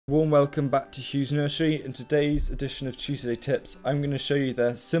Warm welcome back to Hugh's Nursery. In today's edition of Tuesday Tips, I'm going to show you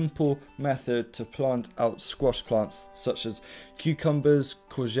the simple method to plant out squash plants such as cucumbers,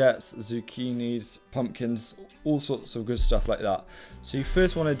 courgettes, zucchinis, pumpkins, all sorts of good stuff like that. So you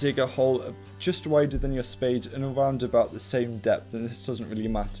first want to dig a hole just wider than your spade and around about the same depth, and this doesn't really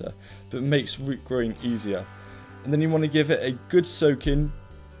matter, but it makes root growing easier. And then you want to give it a good soak in,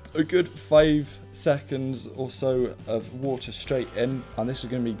 a good 5 seconds or so of water straight in, and this is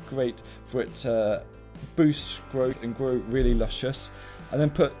going to be great for it to boost growth and grow really luscious. And then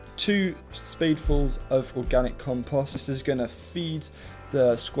put 2 spadefuls of organic compost. This is going to feed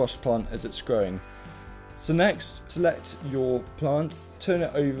the squash plant as it's growing. So next, select your plant, turn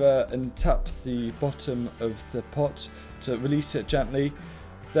it over and tap the bottom of the pot to release it gently.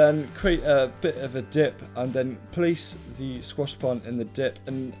 Then create a bit of a dip and then place the squash plant in the dip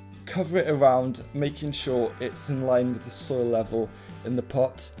and cover it around, making sure it's in line with the soil level in the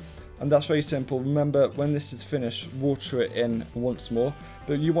pot. And that's very simple. Remember, when this is finished, water it in once more,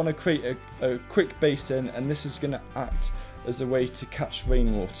 but you want to create a quick basin, and this is going to act as a way to catch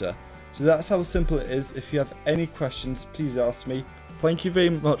rainwater. So that's how simple it is. If you have any questions, please ask me. Thank you very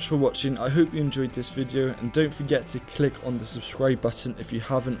much for watching. I hope you enjoyed this video, and don't forget to click on the subscribe button if you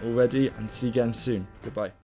haven't already, and see you again soon. Goodbye.